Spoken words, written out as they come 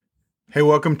Hey,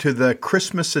 welcome to the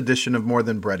Christmas edition of More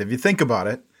Than Bread. If you think about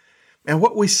it, and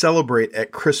what we celebrate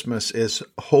at Christmas is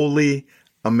wholly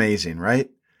amazing, right?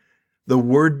 The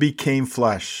Word became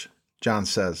flesh, John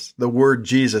says. The Word,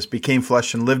 Jesus, became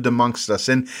flesh and lived amongst us.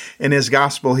 In his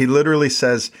gospel, he literally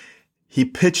says, he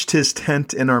pitched his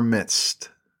tent in our midst.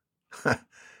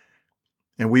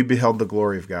 And we beheld the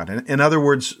glory of God. In other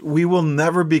words, we will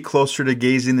never be closer to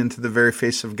gazing into the very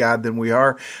face of God than we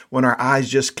are when our eyes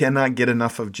just cannot get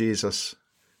enough of Jesus.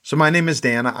 So my name is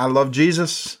Dan. I love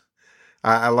Jesus.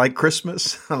 I like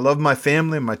Christmas. I love my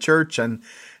family and my church. And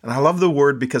I love the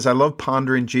Word because I love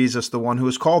pondering Jesus, the one who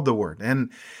is called the Word. And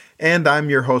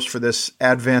I'm your host for this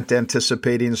Advent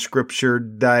anticipating, scripture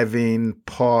diving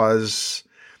pause,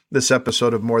 this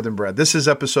episode of More Than Bread. This is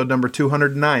episode number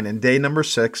 209 and day number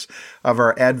 6 of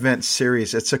our Advent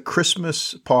series. It's a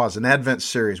Christmas pause, an Advent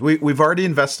series. We've already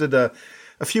invested a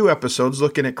few episodes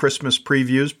looking at Christmas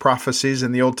previews, prophecies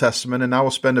in the Old Testament, and now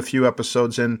we'll spend a few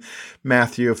episodes in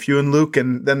Matthew, a few in Luke,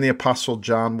 and then the Apostle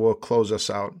John will close us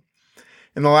out.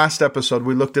 In the last episode,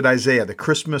 we looked at Isaiah, the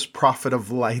Christmas prophet of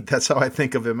light. That's how I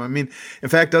think of him. I mean, in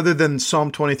fact, other than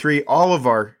Psalm 23, all of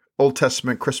our Old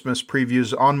Testament Christmas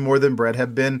previews on More Than Bread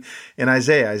have been in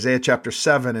Isaiah chapter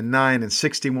 7 and 9 and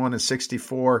 61 and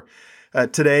 64.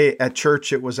 Today at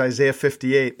church, it was Isaiah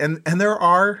 58. And there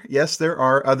are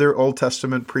other Old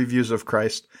Testament previews of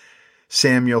Christ.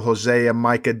 Samuel, Hosea,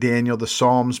 Micah, Daniel, the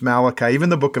Psalms, Malachi, even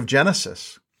the book of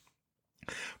Genesis.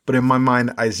 But in my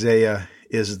mind, Isaiah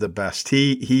is the best.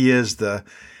 He is the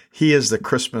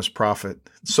Christmas prophet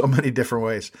in so many different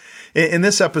ways. In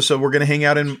this episode, we're going to hang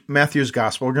out in Matthew's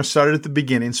gospel. We're going to start it at the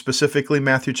beginning, specifically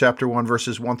Matthew chapter 1,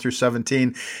 verses 1 through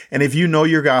 17. And if you know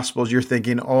your gospels, you're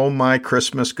thinking, oh my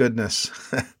Christmas goodness,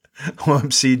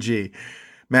 OMCG.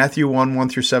 Matthew 1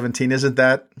 through 17, isn't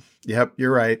that? Yep,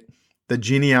 you're right. The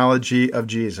genealogy of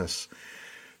Jesus.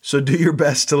 So do your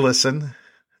best to listen.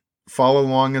 Follow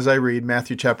along as I read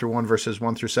Matthew chapter 1, verses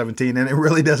 1 through 17. And it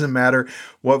really doesn't matter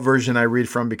what version I read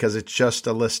from because it's just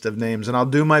a list of names. And I'll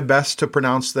do my best to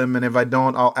pronounce them. And if I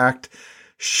don't, I'll act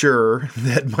sure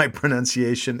that my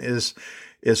pronunciation is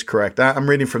correct. I'm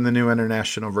reading from the New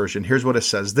International Version. Here's what it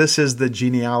says. This is the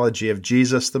genealogy of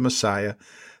Jesus the Messiah,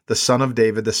 the son of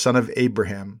David, the son of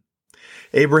Abraham.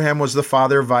 Abraham was the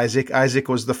father of Isaac. Isaac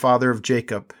was the father of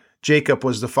Jacob. Jacob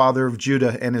was the father of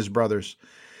Judah and his brothers.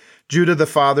 Judah the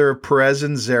father of Perez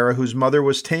and Zerah, whose mother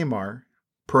was Tamar.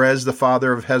 Perez the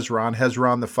father of Hezron.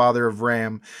 Hezron the father of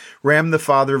Ram. Ram the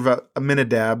father of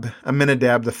Amminadab.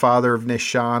 Amminadab the father of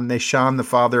Nahshon. Nahshon the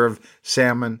father of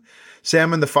Salmon.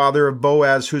 Salmon the father of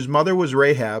Boaz, whose mother was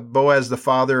Rahab. Boaz the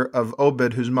father of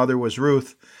Obed, whose mother was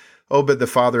Ruth. Obed the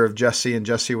father of Jesse, and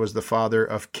Jesse was the father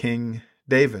of King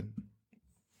David.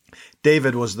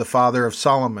 David was the father of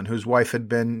Solomon, whose wife had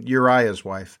been Uriah's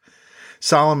wife.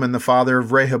 Solomon, the father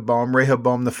of Rehoboam,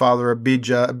 Rehoboam, the father of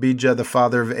Abijah, Abijah, the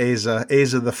father of Asa,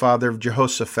 Asa, the father of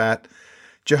Jehoshaphat,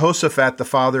 Jehoshaphat, the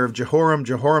father of Jehoram,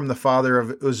 Jehoram, the father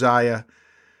of Uzziah,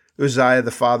 Uzziah, the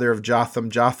father of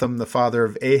Jotham, Jotham, the father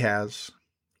of Ahaz,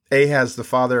 Ahaz, the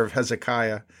father of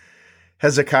Hezekiah,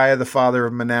 Hezekiah, the father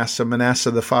of Manasseh, Manasseh,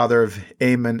 the father of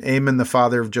Amon, Amon, the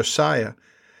father of Josiah.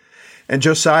 And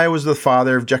Josiah was the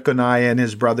father of Jeconiah and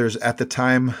his brothers at the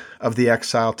time of the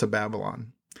exile to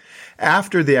Babylon.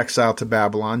 After the exile to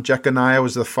Babylon, Jeconiah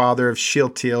was the father of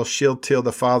Shealtiel, Shealtiel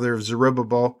the father of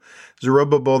Zerubbabel,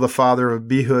 Zerubbabel the father of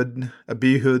Abihud,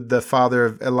 Abihud the father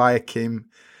of Eliakim,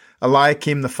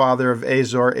 Eliakim the father of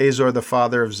Azor, Azor the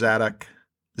father of Zadok,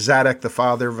 Zadok the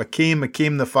father of Akim,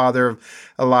 Akim the father of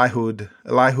Elihud,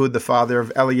 Elihud the father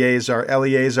of Eleazar,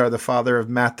 Eleazar the father of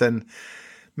Matan,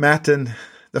 Matan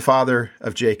the father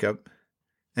of Jacob,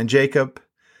 and Jacob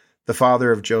the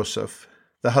father of Joseph,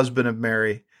 the husband of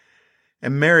Mary.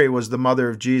 And Mary was the mother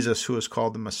of Jesus, who is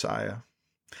called the Messiah.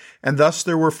 And thus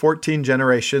there were 14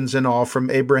 generations in all from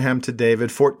Abraham to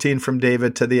David, 14 from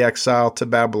David to the exile to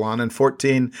Babylon, and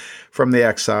 14 from the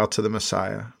exile to the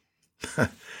Messiah.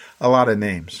 A lot of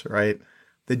names, right?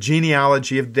 The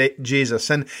genealogy of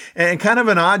Jesus. And kind of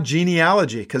an odd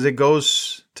genealogy because it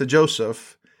goes to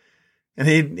Joseph. And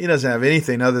he doesn't have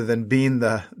anything other than being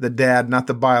the dad, not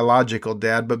the biological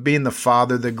dad, but being the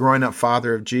father, the growing-up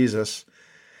father of Jesus.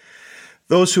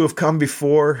 Those who have come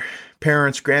before,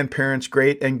 parents, grandparents,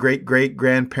 great and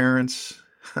great-great-grandparents.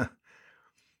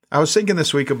 I was thinking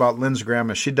this week about Lynn's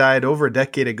grandma. She died over a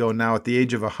decade ago now at the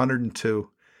age of 102.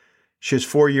 She was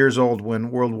 4 years old when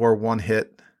World War I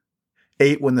hit.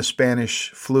 8 when the Spanish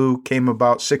flu came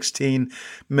about. 16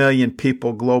 million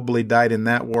people globally died in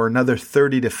that war. Another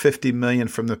 30 to 50 million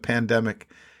from the pandemic.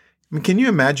 I mean, can you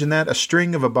imagine that? A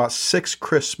string of about 6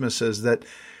 Christmases that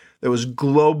that was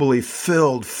globally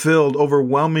filled,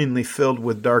 overwhelmingly filled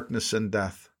with darkness and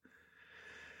death.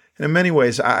 And in many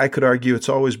ways, I could argue it's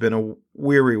always been a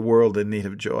weary world in need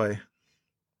of joy.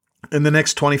 In the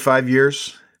next 25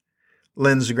 years,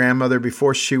 Lynn's grandmother,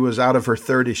 before she was out of her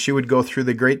 30s, she would go through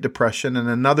the Great Depression and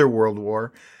another world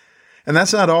war. And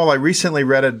that's not all. I recently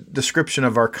read a description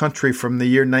of our country from the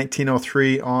year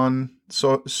 1903 on.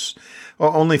 So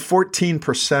only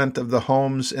 14% of the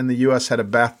homes in the U.S. had a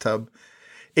bathtub.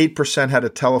 8% had a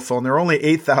telephone. There are only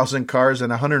 8,000 cars and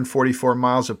 144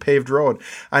 miles of paved road.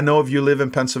 I know if you live in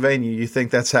Pennsylvania, you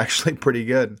think that's actually pretty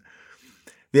good.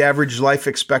 The average life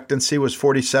expectancy was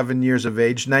 47 years of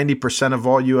age. 90% of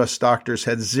all U.S. doctors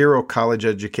had zero college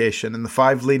education, and the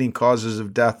 5 leading causes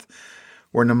of death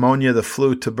were pneumonia, the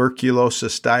flu,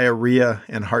 tuberculosis, diarrhea,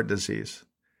 and heart disease.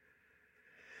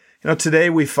 Today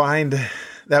we find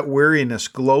that weariness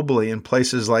globally in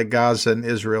places like Gaza and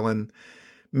Israel and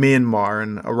Myanmar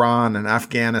and Iran and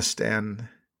Afghanistan.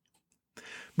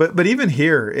 But even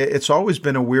here, it's always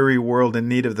been a weary world in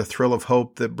need of the thrill of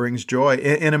hope that brings joy.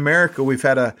 In America, we've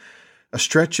had a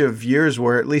stretch of years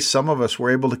where at least some of us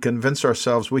were able to convince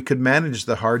ourselves we could manage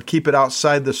the hard, keep it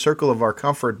outside the circle of our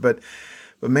comfort. But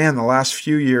man, the last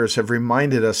few years have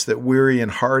reminded us that weary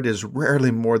and hard is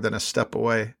rarely more than a step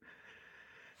away.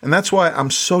 And that's why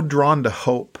I'm so drawn to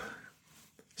hope.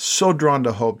 So drawn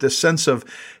to hope, this sense of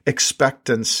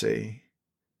expectancy.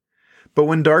 But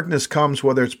when darkness comes,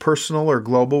 whether it's personal or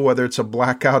global, whether it's a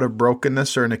blackout of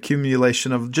brokenness or an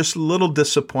accumulation of just little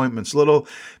disappointments, little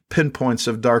pinpoints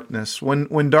of darkness,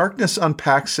 when darkness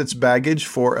unpacks its baggage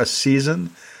for a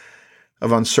season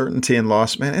of uncertainty and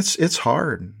loss, man, it's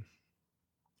hard.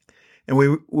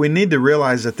 And we need to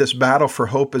realize that this battle for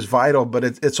hope is vital, but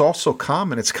it's also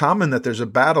common. It's common that there's a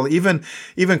battle. Even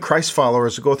Christ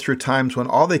followers go through times when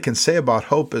all they can say about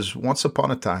hope is, once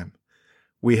upon a time,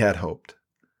 we had hoped.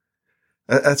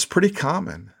 That's pretty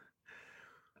common.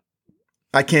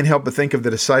 I can't help but think of the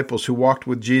disciples who walked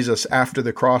with Jesus after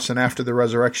the cross and after the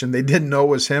resurrection. They didn't know it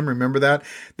was him. Remember that?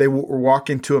 They were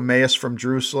walking to Emmaus from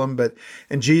Jerusalem,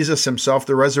 and Jesus himself,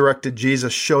 the resurrected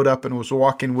Jesus, showed up and was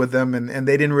walking with them, and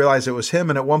they didn't realize it was him.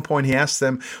 And at one point he asked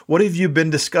them, "What have you been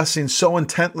discussing so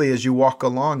intently as you walk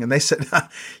along?" And they said,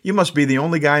 "You must be the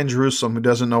only guy in Jerusalem who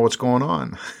doesn't know what's going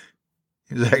on."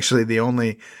 He was actually the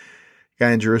only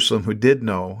guy in Jerusalem who did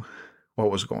know what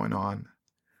was going on.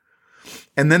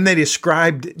 And then they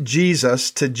described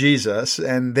Jesus to Jesus,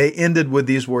 and they ended with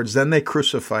these words, "Then they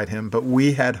crucified him, but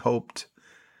we had hoped.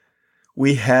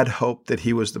 We had hoped that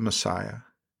he was the Messiah."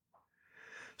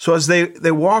 So as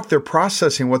they walk, they're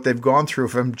processing what they've gone through,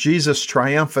 from Jesus'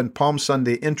 triumphant Palm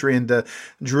Sunday entry into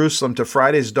Jerusalem to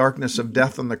Friday's darkness of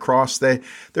death on the cross.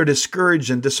 They're discouraged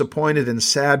and disappointed and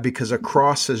sad because a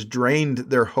cross has drained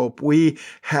their hope. We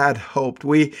had hoped.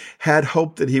 We had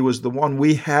hoped that he was the one.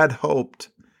 We had hoped.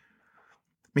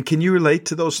 I mean, can you relate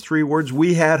to those 3 words?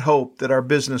 We had hope that our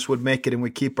business would make it and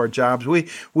we'd keep our jobs.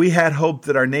 We had hope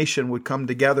that our nation would come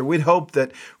together. We'd hoped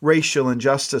that racial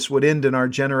injustice would end in our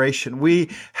generation. We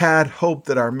had hope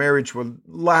that our marriage would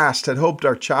last, had hoped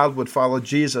our child would follow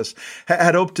Jesus,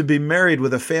 had hoped to be married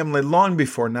with a family long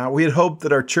before now. We had hoped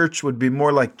that our church would be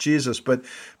more like Jesus, but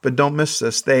don't miss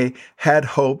this. They had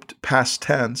hoped, past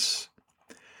tense,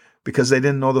 because they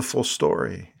didn't know the full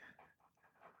story.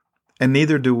 And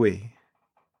neither do we.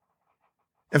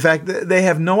 In fact, they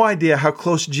have no idea how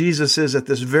close Jesus is at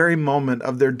this very moment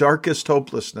of their darkest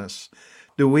hopelessness.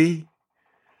 Do we?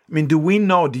 I mean, do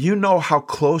you know how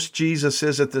close Jesus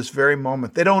is at this very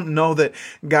moment? They don't know that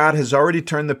God has already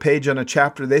turned the page on a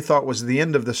chapter they thought was the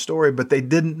end of the story, but they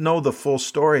didn't know the full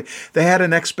story. They had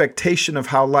an expectation of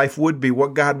how life would be,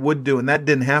 what God would do, and that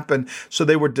didn't happen, so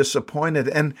they were disappointed.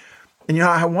 And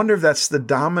I wonder if that's the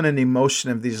dominant emotion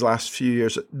of these last few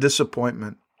years,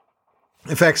 disappointment.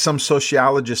 In fact, some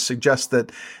sociologists suggest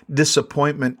that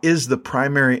disappointment is the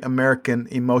primary American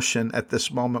emotion at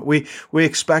this moment. We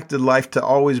expected life to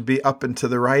always be up and to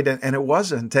the right, and it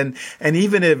wasn't. And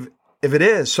even if it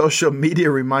is, social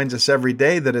media reminds us every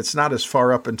day that it's not as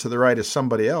far up and to the right as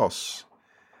somebody else.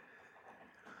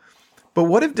 But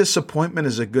what if disappointment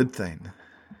is a good thing?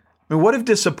 I mean, what if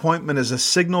disappointment is a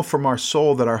signal from our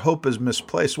soul that our hope is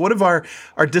misplaced? What if our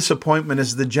disappointment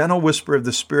is the gentle whisper of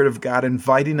the Spirit of God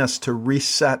inviting us to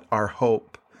reset our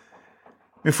hope?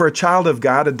 I mean, for a child of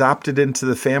God adopted into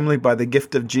the family by the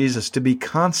gift of Jesus, to be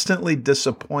constantly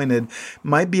disappointed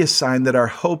might be a sign that our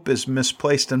hope is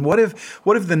misplaced. And what if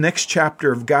the next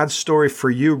chapter of God's story for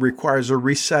you requires a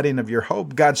resetting of your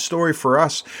hope? God's story for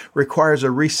us requires a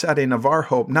resetting of our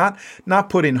hope, not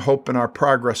putting hope in our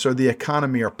progress or the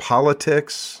economy or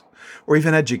politics or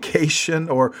even education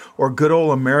or good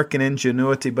old American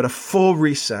ingenuity, but a full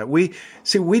reset. We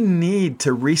need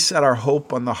to reset our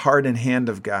hope on the heart and hand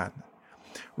of God.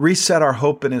 Reset our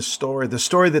hope in His story, the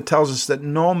story that tells us that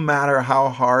no matter how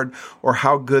hard or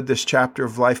how good this chapter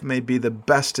of life may be, the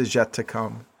best is yet to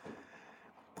come.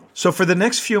 So for the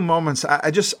next few moments,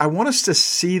 I want us to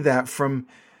see that from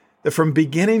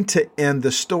beginning to end,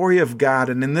 the story of God,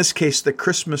 and in this case, the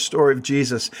Christmas story of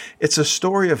Jesus, it's a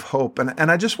story of hope.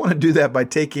 And I just want to do that by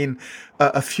taking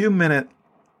a few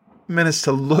minutes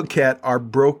to look at our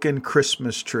broken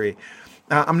Christmas tree.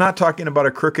 Now, I'm not talking about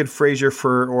a crooked Fraser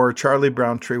Fir or a Charlie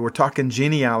Brown tree. We're talking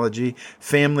genealogy,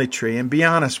 family tree. And be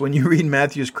honest, when you read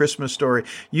Matthew's Christmas story,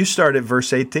 you start at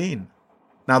verse 18.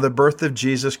 Now, the birth of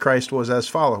Jesus Christ was as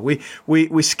follows.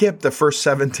 We skipped the first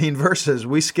 17 verses.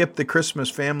 We skipped the Christmas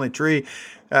family tree.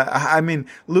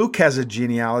 Luke has a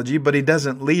genealogy, but he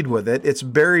doesn't lead with it. It's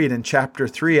buried in chapter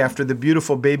 3 after the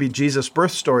beautiful baby Jesus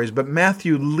birth stories. But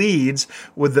Matthew leads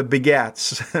with the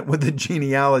begats, with the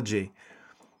genealogy.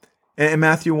 In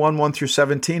Matthew 1 through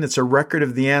 17, it's a record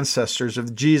of the ancestors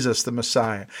of Jesus, the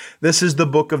Messiah. This is the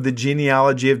book of the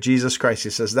genealogy of Jesus Christ. He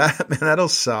says, that'll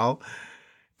sell.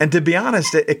 And to be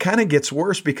honest, it kind of gets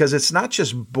worse because it's not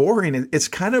just boring, it's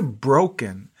kind of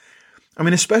broken. I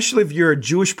mean, especially if you're a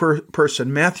Jewish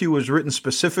person. Matthew was written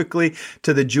specifically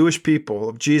to the Jewish people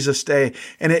of Jesus' day.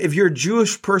 And if you're a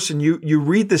Jewish person, you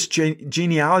read this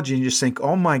genealogy and you just think,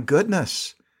 oh my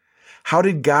goodness, how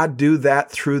did God do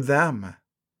that through them?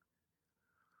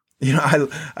 You know,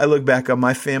 I look back on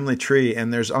my family tree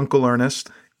and there's Uncle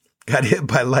Ernest. Got hit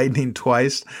by lightning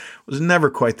twice. Was never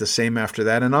quite the same after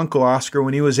that. And Uncle Oscar,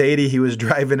 when he was 80, he was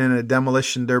driving in a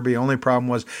demolition derby. Only problem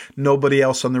was nobody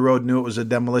else on the road knew it was a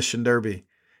demolition derby.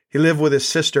 He lived with his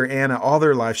sister, Anna, all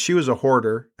their life. She was a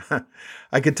hoarder.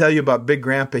 I could tell you about Big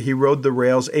Grandpa. He rode the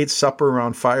rails, ate supper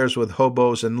around fires with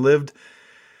hobos, and lived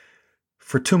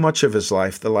for too much of his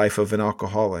life, the life of an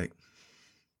alcoholic.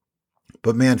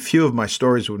 But man, few of my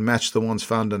stories would match the ones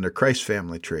found under Christ's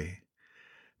family tree.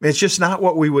 It's just not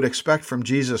what we would expect from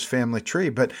Jesus' family tree.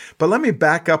 But let me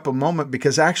back up a moment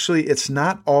because actually it's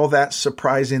not all that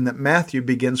surprising that Matthew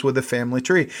begins with a family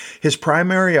tree. His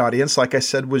primary audience, like I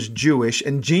said, was Jewish,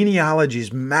 and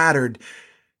genealogies mattered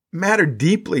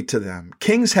deeply to them.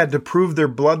 Kings had to prove their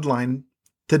bloodline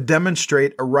to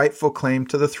demonstrate a rightful claim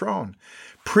to the throne.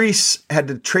 Priests had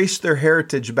to trace their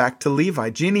heritage back to Levi.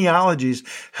 Genealogies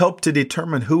helped to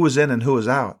determine who was in and who was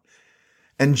out.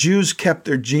 And Jews kept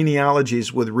their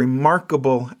genealogies with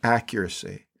remarkable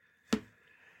accuracy.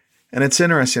 And it's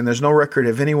interesting, there's no record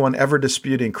of anyone ever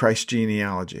disputing Christ's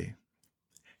genealogy.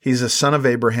 He's a son of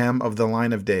Abraham of the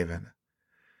line of David.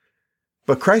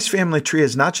 But Christ's family tree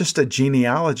is not just a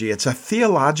genealogy, it's a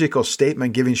theological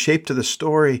statement giving shape to the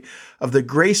story of the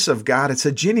grace of God. It's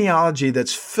a genealogy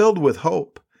that's filled with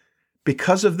hope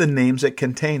because of the names it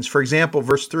contains. For example,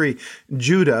 verse 3,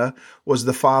 Judah was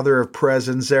the father of Perez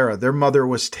and Zerah. Their mother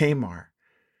was Tamar.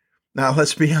 Now,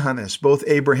 let's be honest. Both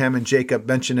Abraham and Jacob,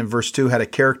 mentioned in verse 2, had a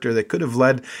character that could have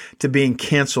led to being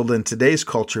canceled in today's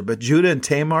culture. But Judah and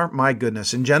Tamar, my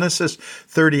goodness. In Genesis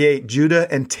 38, Judah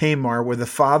and Tamar were the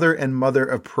father and mother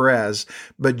of Perez,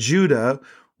 but Judah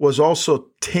was also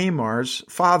Tamar's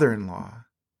father-in-law.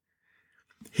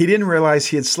 He didn't realize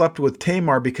he had slept with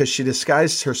Tamar because she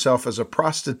disguised herself as a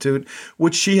prostitute,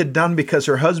 which she had done because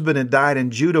her husband had died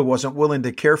and Judah wasn't willing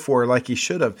to care for her like he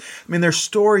should have. I mean, their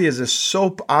story is a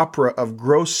soap opera of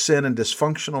gross sin and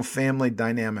dysfunctional family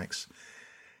dynamics.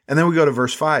 And then we go to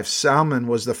verse 5. Salmon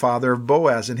was the father of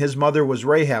Boaz, and his mother was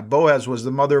Rahab. Boaz was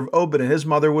the mother of Obed, and his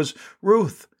mother was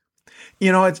Ruth.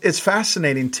 You know, it's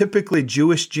fascinating. Typically,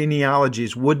 Jewish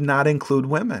genealogies would not include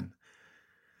women.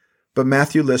 But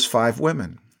Matthew lists 5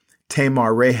 women: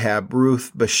 Tamar, Rahab,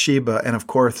 Ruth, Bathsheba, and of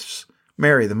course,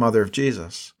 Mary, the mother of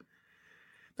Jesus.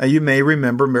 Now, you may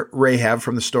remember Rahab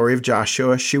from the story of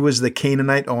Joshua. She was the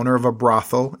Canaanite owner of a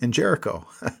brothel in Jericho.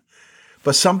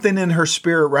 But something in her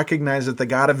spirit recognized that the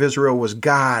God of Israel was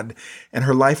God, and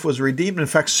her life was redeemed. In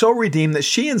fact, so redeemed that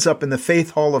she ends up in the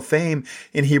Faith Hall of Fame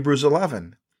in Hebrews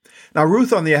 11. Now,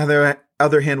 Ruth, on the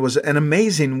other hand, was an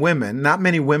amazing woman. Not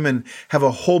many women have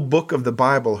a whole book of the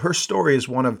Bible. Her story is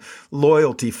one of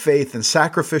loyalty, faith, and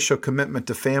sacrificial commitment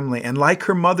to family. And like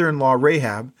her mother-in-law,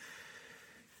 Rahab,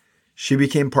 she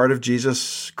became part of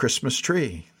Jesus' Christmas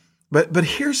tree. But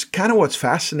here's kind of what's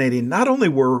fascinating. Not only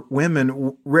were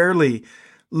women rarely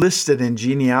listed in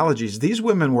genealogies, these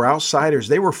women were outsiders.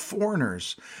 They were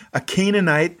foreigners, a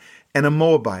Canaanite and a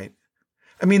Moabite.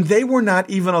 I mean, they were not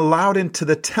even allowed into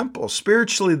the temple.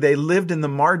 Spiritually, they lived in the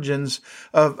margins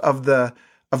of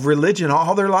religion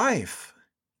all their life.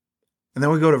 And then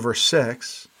we go to verse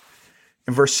 6.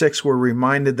 In verse 6, we're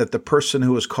reminded that the person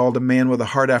who was called a man with a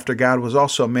heart after God was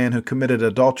also a man who committed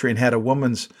adultery and had a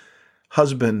woman's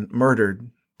husband murdered,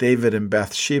 David and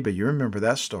Bathsheba. You remember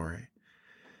that story.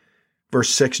 Verse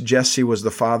 6, Jesse was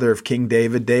the father of King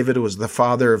David. David was the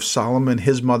father of Solomon.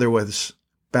 His mother was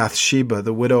Bathsheba,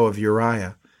 the widow of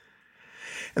Uriah.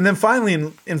 And then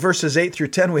finally, in verses 8 through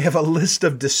 10, we have a list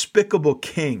of despicable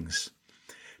kings.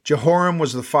 Jehoram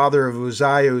was the father of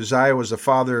Uzziah. Uzziah was the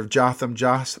father of Jotham.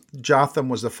 Jotham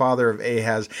was the father of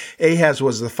Ahaz. Ahaz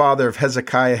was the father of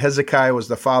Hezekiah. Hezekiah was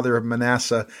the father of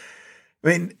Manasseh. I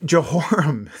mean,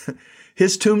 Jehoram,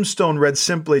 his tombstone read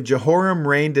simply, Jehoram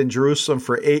reigned in Jerusalem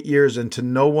for 8 years, and to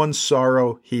no one's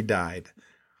sorrow he died.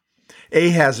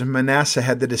 Ahaz and Manasseh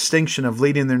had the distinction of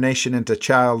leading their nation into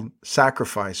child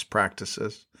sacrifice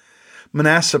practices.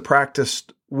 Manasseh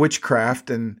practiced witchcraft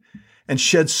and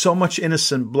shed so much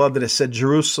innocent blood that it said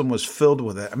Jerusalem was filled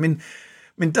with it. I mean,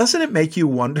 doesn't it make you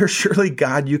wonder, surely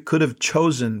God, you could have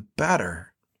chosen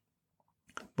better,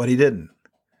 but he didn't.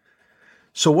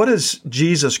 So what does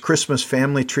Jesus' Christmas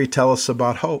family tree tell us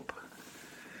about hope?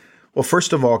 Well,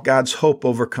 first of all, God's hope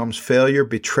overcomes failure,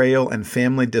 betrayal, and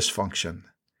family dysfunction.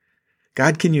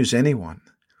 God can use anyone.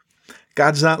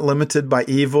 God's not limited by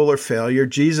evil or failure.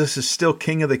 Jesus is still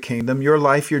King of the kingdom. Your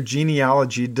life, your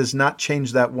genealogy does not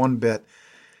change that one bit.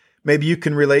 Maybe you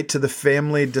can relate to the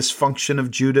family dysfunction of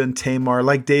Judah and Tamar.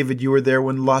 Like David, you were there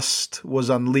when lust was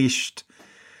unleashed.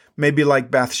 Maybe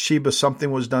like Bathsheba,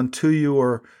 something was done to you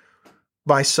or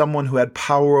by someone who had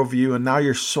power over you, and now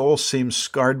your soul seems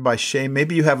scarred by shame.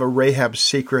 Maybe you have a Rahab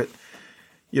secret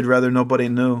you'd rather nobody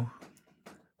knew.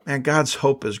 Man, God's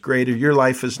hope is greater. Your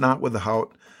life is not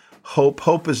without hope.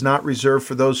 Hope is not reserved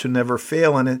for those who never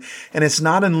fail, and it's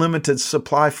not unlimited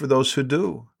supply for those who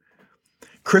do.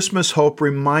 Christmas hope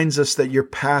reminds us that your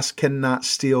past cannot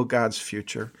steal God's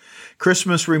future.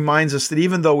 Christmas reminds us that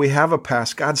even though we have a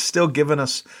past, God's still given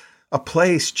us a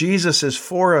place. Jesus is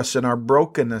for us in our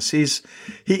brokenness.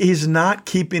 He's not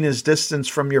keeping his distance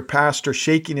from your past or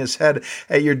shaking his head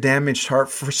at your damaged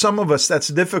heart. For some of us, that's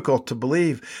difficult to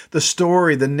believe. The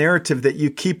story, the narrative that you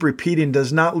keep repeating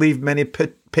does not leave many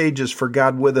pages for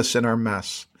God with us in our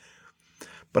mess.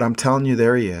 But I'm telling you,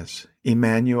 there he is.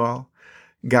 Emmanuel,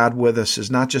 God with us, is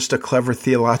not just a clever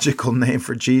theological name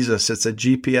for Jesus. It's a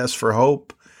GPS for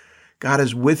hope. God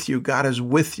is with you. God is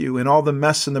with you. In all the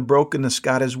mess and the brokenness,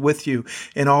 God is with you.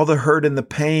 In all the hurt and the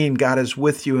pain, God is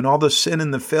with you. In all the sin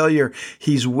and the failure,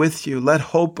 he's with you. Let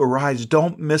hope arise.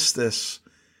 Don't miss this.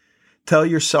 Tell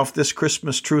yourself this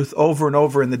Christmas truth over and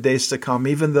over in the days to come.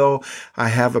 Even though I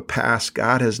have a past,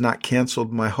 God has not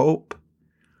canceled my hope.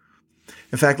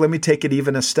 In fact, let me take it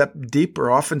even a step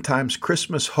deeper. Oftentimes,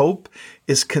 Christmas hope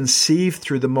is conceived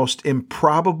through the most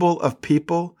improbable of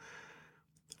people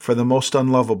for the most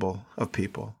unlovable of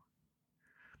people.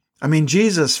 I mean,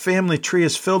 Jesus' family tree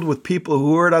is filled with people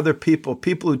who hurt other people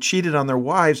who cheated on their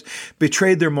wives,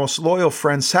 betrayed their most loyal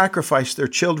friends, sacrificed their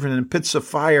children in pits of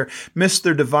fire, missed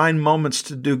their divine moments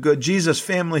to do good. Jesus'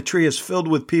 family tree is filled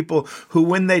with people who,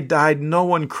 when they died, no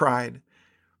one cried.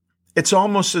 It's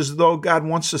almost as though God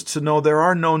wants us to know there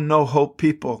are no hope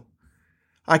people.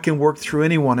 I can work through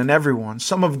anyone and everyone.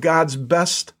 Some of God's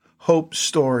best hope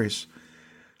stories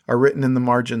are written in the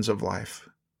margins of life.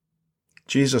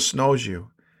 Jesus knows you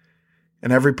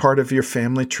and every part of your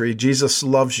family tree. Jesus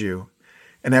loves you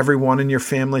and everyone in your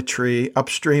family tree,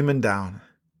 upstream and down.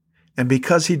 And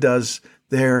because he does,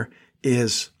 there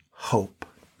is hope.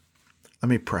 Let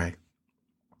me pray.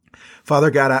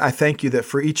 Father God, I thank you that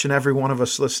for each and every one of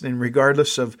us listening,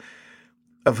 regardless of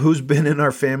who's been in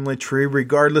our family tree,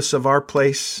 regardless of our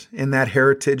place in that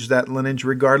heritage, that lineage,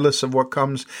 regardless of what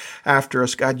comes after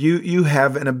us, God, you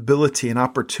have an ability, an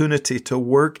opportunity to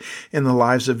work in the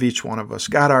lives of each one of us.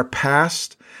 God, our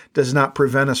past does not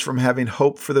prevent us from having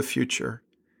hope for the future.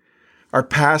 Our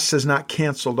past has not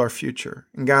canceled our future.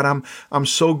 And God, I'm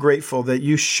so grateful that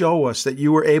you show us that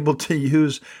you were able to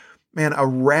use a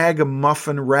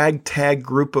ragtag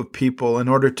group of people in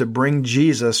order to bring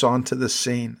Jesus onto the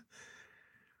scene.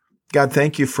 God,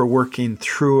 thank you for working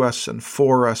through us and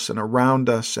for us and around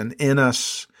us and in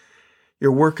us.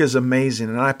 Your work is amazing.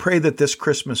 And I pray that this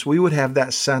Christmas we would have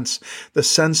that sense, the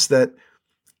sense that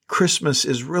Christmas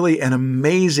is really an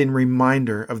amazing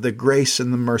reminder of the grace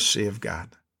and the mercy of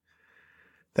God.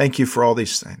 Thank you for all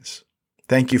these things.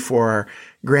 Thank you for our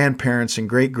grandparents and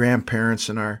great-grandparents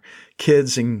and our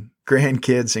kids and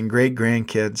grandkids and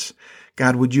great-grandkids.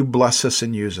 God, would you bless us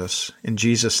and use us? In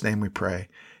Jesus' name we pray.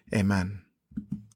 Amen.